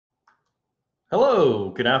Hello,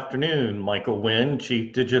 good afternoon. Michael Wynn,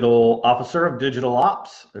 Chief Digital Officer of Digital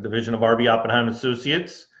Ops, a division of RB Oppenheim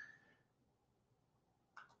Associates.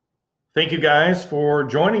 Thank you guys for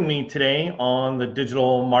joining me today on the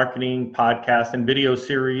Digital Marketing Podcast and video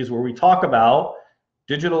series where we talk about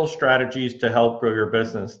digital strategies to help grow your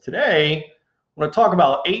business. Today, I'm going to talk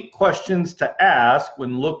about 8 questions to ask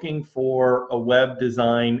when looking for a web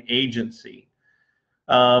design agency.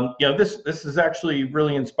 This is actually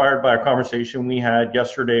really inspired by a conversation we had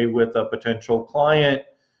yesterday with a potential client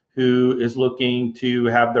who is looking to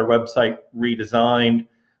have their website redesigned.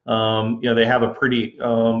 They have a pretty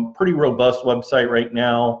robust website right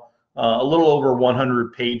now, a little over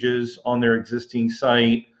 100 pages on their existing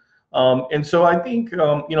site. And so I think,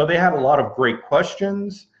 they had a lot of great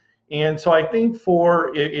questions. And so I think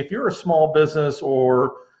if you're a small business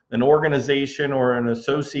or an organization or an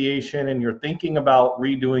association and you're thinking about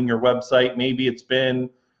redoing your website, maybe it's been,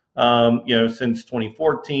 since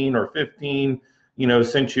 2014 or 15,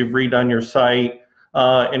 since you've redone your site.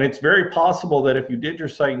 And it's very possible that if you did your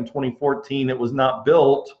site in 2014, it was not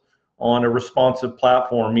built on a responsive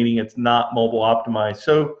platform, meaning it's not mobile optimized.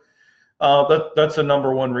 So that's the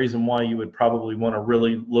number one reason why you would probably want to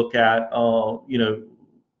really look at, redoing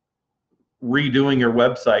your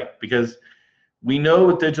website, because we know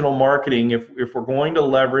with digital marketing, if we're going to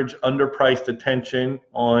leverage underpriced attention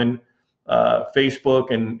on Facebook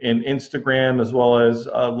and Instagram, as well as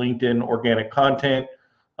LinkedIn organic content,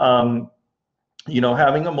 having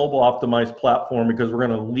a mobile optimized platform, because we're going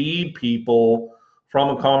to lead people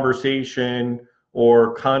from a conversation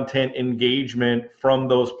or content engagement from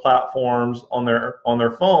those platforms on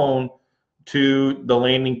their phone to the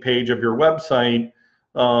landing page of your website.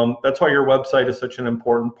 That's why your website is such an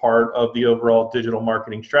important part of the overall digital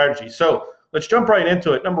marketing strategy. So let's jump right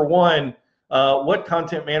into it. Number one, what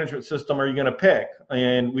content management system are you going to pick?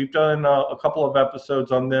 And we've done a couple of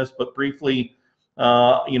episodes on this, but briefly,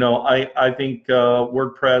 I think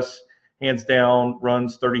WordPress, hands down,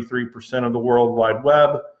 runs 33% of the World Wide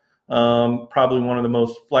Web. Probably one of the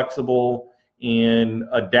most flexible and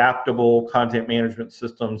adaptable content management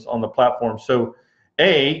systems on the platform. So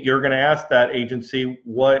you're going to ask that agency,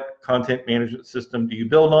 what content management system do you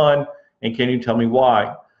build on, and can you tell me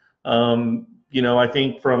why? I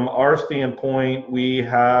think from our standpoint, we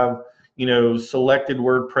have, selected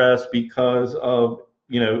WordPress because of,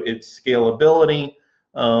 its scalability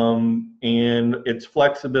and its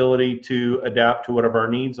flexibility to adapt to whatever our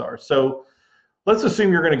needs are. So let's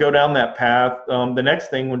assume you're going to go down that path. The next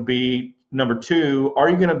thing would be, number 2, are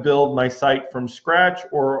you going to build my site from scratch,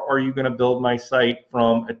 or are you going to build my site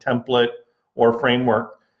from a template or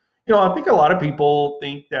framework? I think a lot of people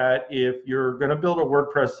think that if you're going to build a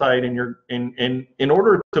WordPress site and in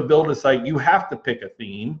order to build a site, you have to pick a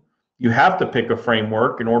theme, you have to pick a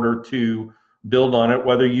framework in order to build on it,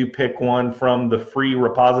 whether you pick one from the free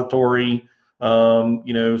repository,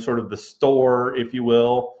 sort of the store, if you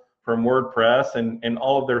will, from WordPress, and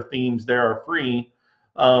all of their themes there are free.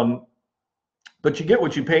 But you get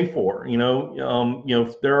what you pay for.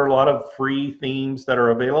 There are a lot of free themes that are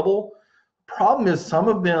available. Problem is, some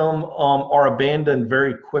of them are abandoned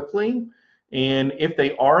very quickly. And if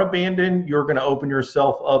they are abandoned, you're going to open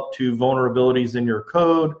yourself up to vulnerabilities in your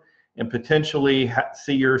code and potentially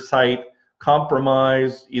see your site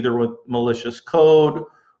compromised, either with malicious code,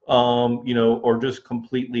 or just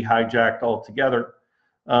completely hijacked altogether.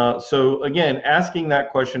 So again, asking that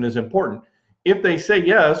question is important. If they say,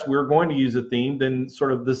 yes, we're going to use a theme, then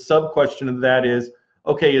sort of the sub-question of that is,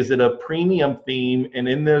 okay, is it a premium theme? And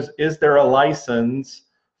is there a license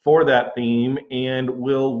for that theme? And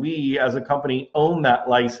will we as a company own that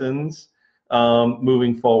license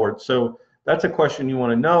moving forward? So that's a question you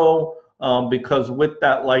want to know, because with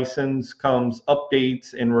that license comes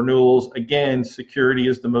updates and renewals. Again, security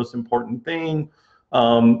is the most important thing.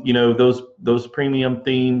 Those premium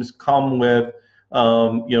themes come with,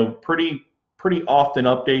 pretty often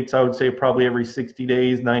updates. I would say probably every 60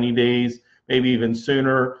 days, 90 days, maybe even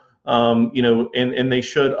sooner. And they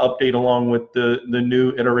should update along with the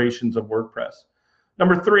new iterations of WordPress.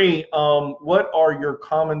 Number 3, what are your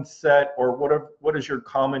common set, or what is your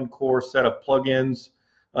common core set of plugins?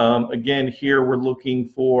 Again, here we're looking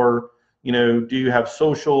for, do you have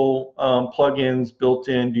social plugins built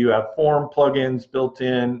in? Do you have form plugins built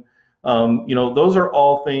in? Those are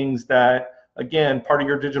all things that, again, part of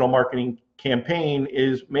your digital marketing campaign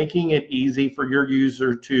is making it easy for your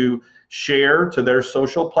user to share to their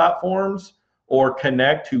social platforms or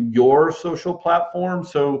connect to your social platform.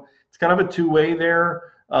 So it's kind of a two-way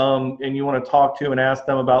there, and you want to talk to and ask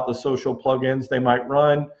them about the social plugins they might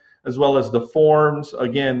run, as well as the forms.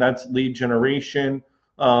 Again, that's lead generation.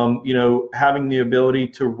 Having the ability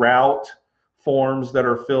to route forms that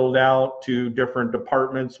are filled out to different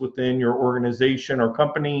departments within your organization or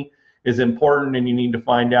company is important, and you need to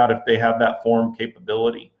find out if they have that form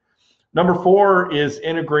capability. Number 4 is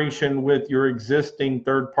integration with your existing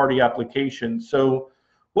third-party applications. So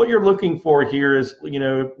what you're looking for here is,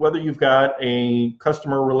 whether you've got a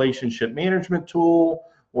customer relationship management tool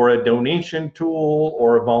or a donation tool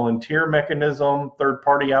or a volunteer mechanism,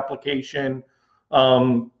 third-party application.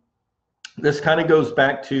 This kind of goes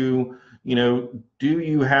back to,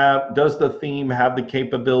 does the theme have the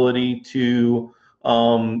capability to,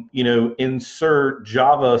 insert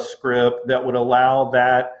JavaScript that would allow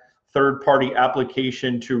that third-party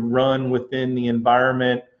application to run within the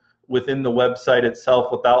environment, within the website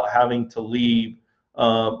itself, without having to leave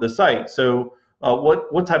the site. So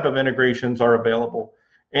what type of integrations are available?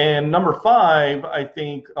 And number 5, I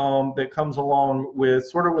think that comes along with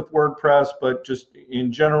sort of with WordPress, but just in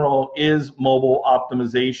general, is mobile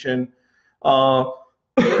optimization.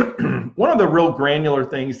 One of the real granular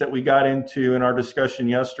things that we got into in our discussion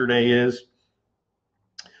yesterday is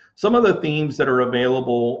some of the themes that are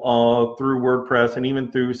available through WordPress and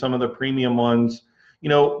even through some of the premium ones.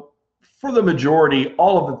 For the majority,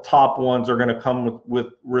 all of the top ones are going to come with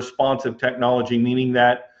responsive technology, meaning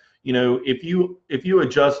that if you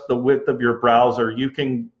adjust the width of your browser, you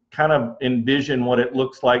can kind of envision what it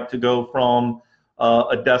looks like to go from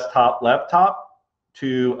a desktop laptop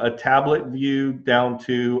to a tablet view down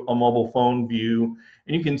to a mobile phone view,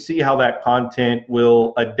 and you can see how that content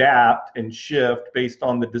will adapt and shift based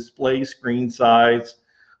on the display screen size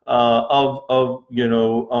of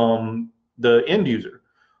the end user.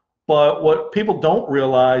 But what people don't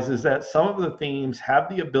realize is that some of the themes have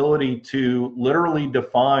the ability to literally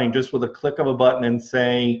define just with a click of a button and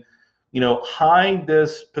say, hide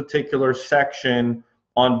this particular section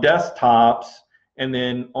on desktops, and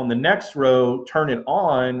then on the next row, turn it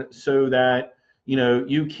on so that,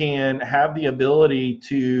 you can have the ability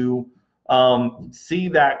to see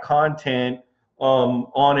that content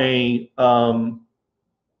on a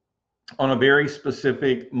very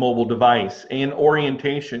specific mobile device and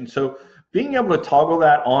orientation. So being able to toggle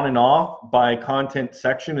that on and off by content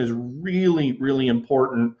section is really, really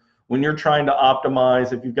important when you're trying to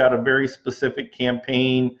optimize. If you've got a very specific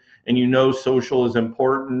campaign and social is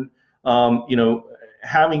important,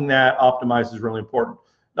 having that optimized is really important.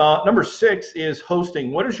 Number 6 is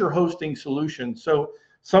hosting. What is your hosting solution? So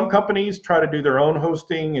some companies try to do their own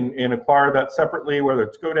hosting and acquire that separately, whether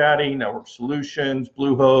it's GoDaddy, Network Solutions,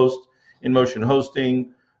 Bluehost, InMotion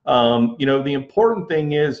Hosting. The important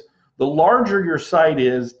thing is the larger your site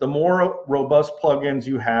is, the more robust plugins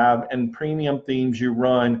you have and premium themes you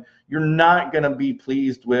run. You're not going to be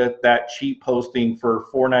pleased with that cheap hosting for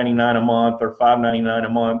 $4.99 a month or $5.99 a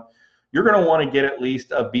month. You're going to want to get at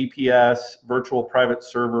least a VPS, virtual private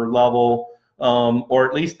server level, or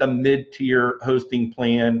at least a mid-tier hosting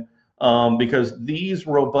plan, because these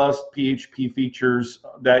robust PHP features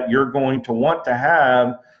that you're going to want to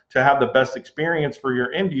have the best experience for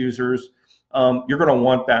your end users, you're going to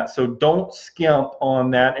want that. So don't skimp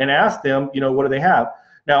on that, and ask them, what do they have?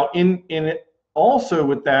 Now, also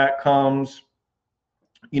with that comes,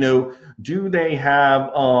 do they have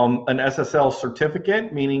an SSL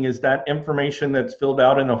certificate? Meaning, is that information that's filled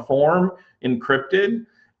out in a form encrypted?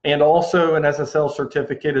 And also an SSL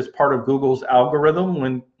certificate is part of Google's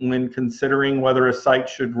algorithm when considering whether a site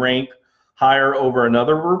should rank higher over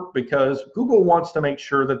another, because Google wants to make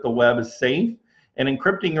sure that the web is safe, and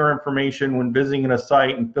encrypting your information when visiting a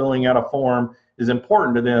site and filling out a form is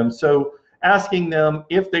important to them. So asking them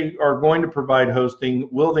if they are going to provide hosting,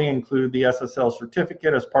 will they include the SSL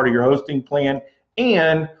certificate as part of your hosting plan?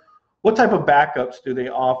 And what type of backups do they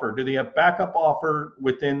offer? Do they have backup offer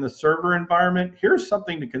within the server environment? Here's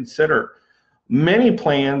something to consider. Many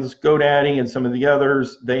plans, GoDaddy and some of the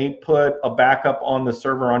others, they put a backup on the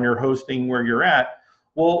server on your hosting where you're at.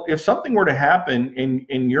 Well, if something were to happen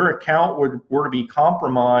and your account were to be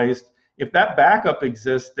compromised, if that backup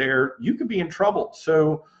exists there, you could be in trouble.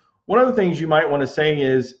 So one of the things you might want to say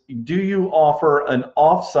is, do you offer an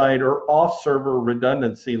off-site or off-server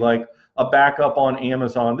redundancy, like a backup on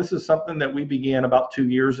Amazon? This is something that we began about 2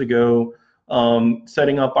 years ago,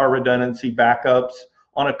 setting up our redundancy backups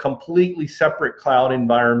on a completely separate cloud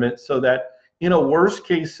environment, so that in a worst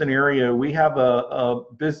case scenario, we have a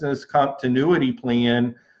business continuity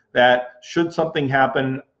plan that should something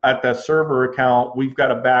happen at that server account, we've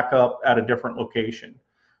got a backup at a different location.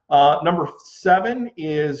 Number 7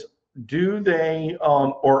 is, do they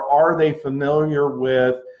or are they familiar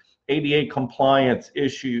with ADA compliance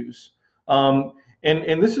issues?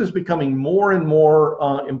 And this is becoming more and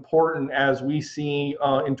more important as we see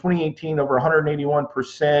in 2018 over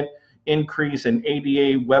 181% increase in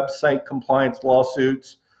ADA website compliance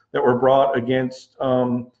lawsuits that were brought against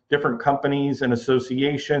different companies and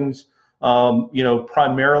associations,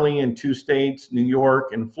 primarily in 2 states, New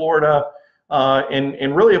York and Florida.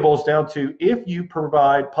 And really it boils down to, if you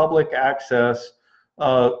provide public access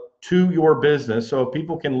to your business, so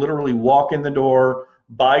people can literally walk in the door,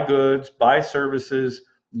 buy goods, buy services,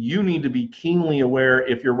 you need to be keenly aware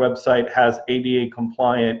if your website has ADA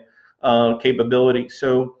compliant capability.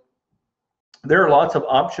 So there are lots of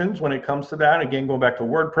options when it comes to that. Again, going back to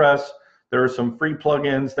WordPress, there are some free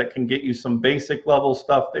plugins that can get you some basic level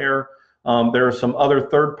stuff there. There are some other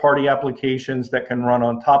third-party applications that can run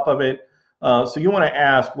on top of it. So you want to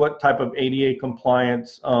ask, what type of ADA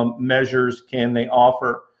compliance measures can they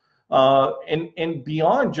offer? And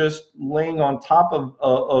beyond just laying on top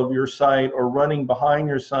of your site or running behind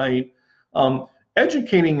your site,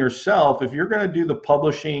 educating yourself. If you're going to do the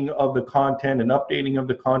publishing of the content and updating of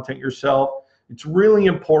the content yourself, it's really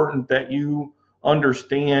important that you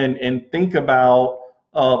understand and think about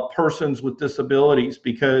persons with disabilities,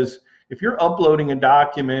 because if you're uploading a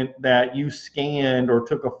document that you scanned or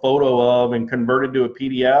took a photo of and converted to a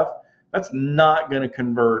PDF, that's not going to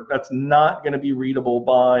convert. That's not going to be readable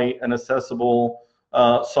by an accessible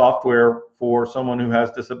software for someone who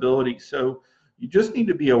has disabilities. So you just need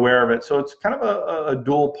to be aware of it. So it's kind of a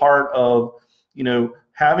dual part of,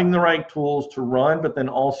 having the right tools to run, but then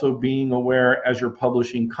also being aware as you're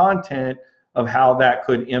publishing content of how that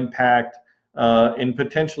could impact and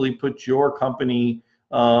potentially put your company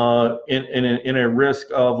in a risk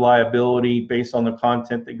of liability based on the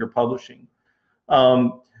content that you're publishing.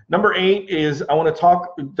 Number 8 is, I want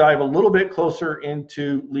to dive a little bit closer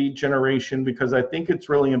into lead generation, because I think it's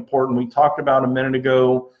really important. We talked about a minute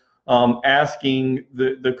ago asking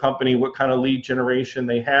the company what kind of lead generation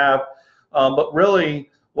they have, but really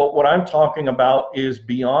what I'm talking about is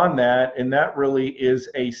beyond that, and that really is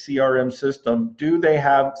a CRM system. Do they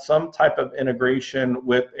have some type of integration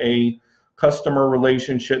with a customer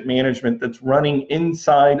relationship management that's running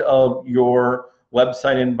inside of your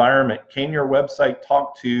website environment? Can your website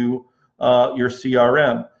talk to your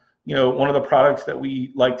CRM? One of the products that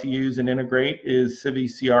we like to use and integrate is Civi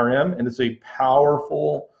CRM, and it's a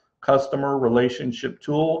powerful customer relationship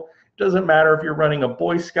tool. It doesn't matter if you're running a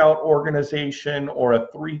Boy Scout organization or a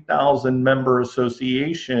 3,000 member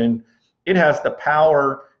association, it has the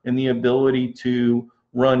power and the ability to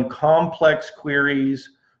run complex queries,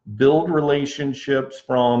 build relationships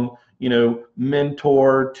from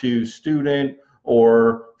mentor to student,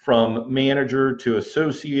 or from manager to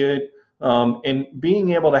associate, and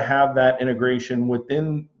being able to have that integration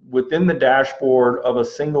within the dashboard of a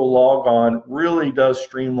single logon really does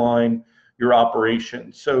streamline your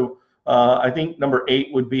operation. So I think number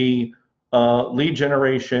 8 would be lead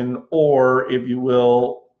generation, or, if you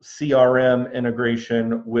will, CRM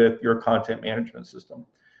integration with your content management system.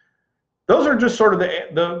 Those are just sort of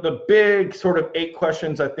the big sort of 8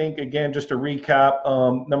 questions, I think. Again, just to recap,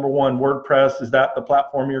 number 1, WordPress, is that the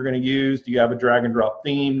platform you're going to use? Do you have a drag and drop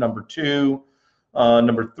theme? Number 2,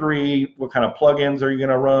 number 3, what kind of plugins are you going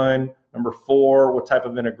to run? Number 4, what type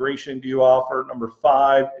of integration do you offer? Number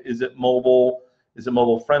 5, is it mobile? Is it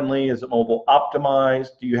mobile friendly? Is it mobile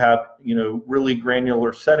optimized? Do you have really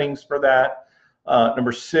granular settings for that?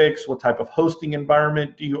 Number 6, what type of hosting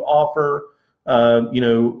environment do you offer?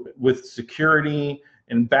 With security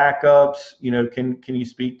and backups, can you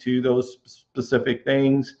speak to those specific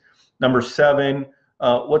things? Number 7,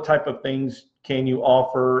 what type of things can you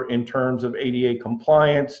offer in terms of ADA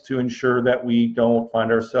compliance to ensure that we don't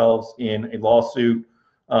find ourselves in a lawsuit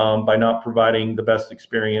by not providing the best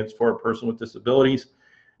experience for a person with disabilities?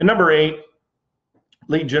 And number 8,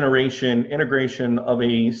 lead generation, integration of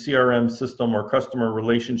a CRM system or customer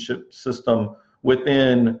relationship system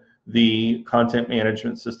within the content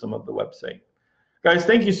management system of the website. Guys,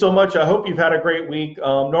 thank you so much. I hope you've had a great week.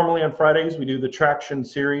 Normally on Fridays we do the Traction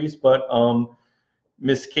series, but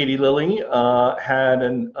Miss Katie Lilly had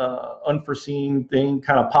an unforeseen thing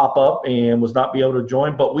kind of pop up and was not be able to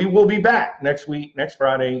join, but we will be back next week, next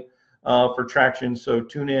Friday, for Traction, so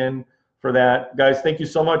tune in for that. Guys, thank you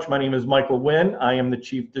so much. My name is Michael Wynn. I am the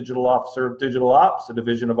Chief Digital Officer of Digital Ops, a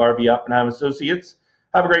division of RV Oppenheim Associates.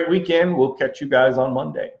 Have a great weekend. We'll catch you guys on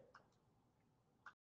Monday.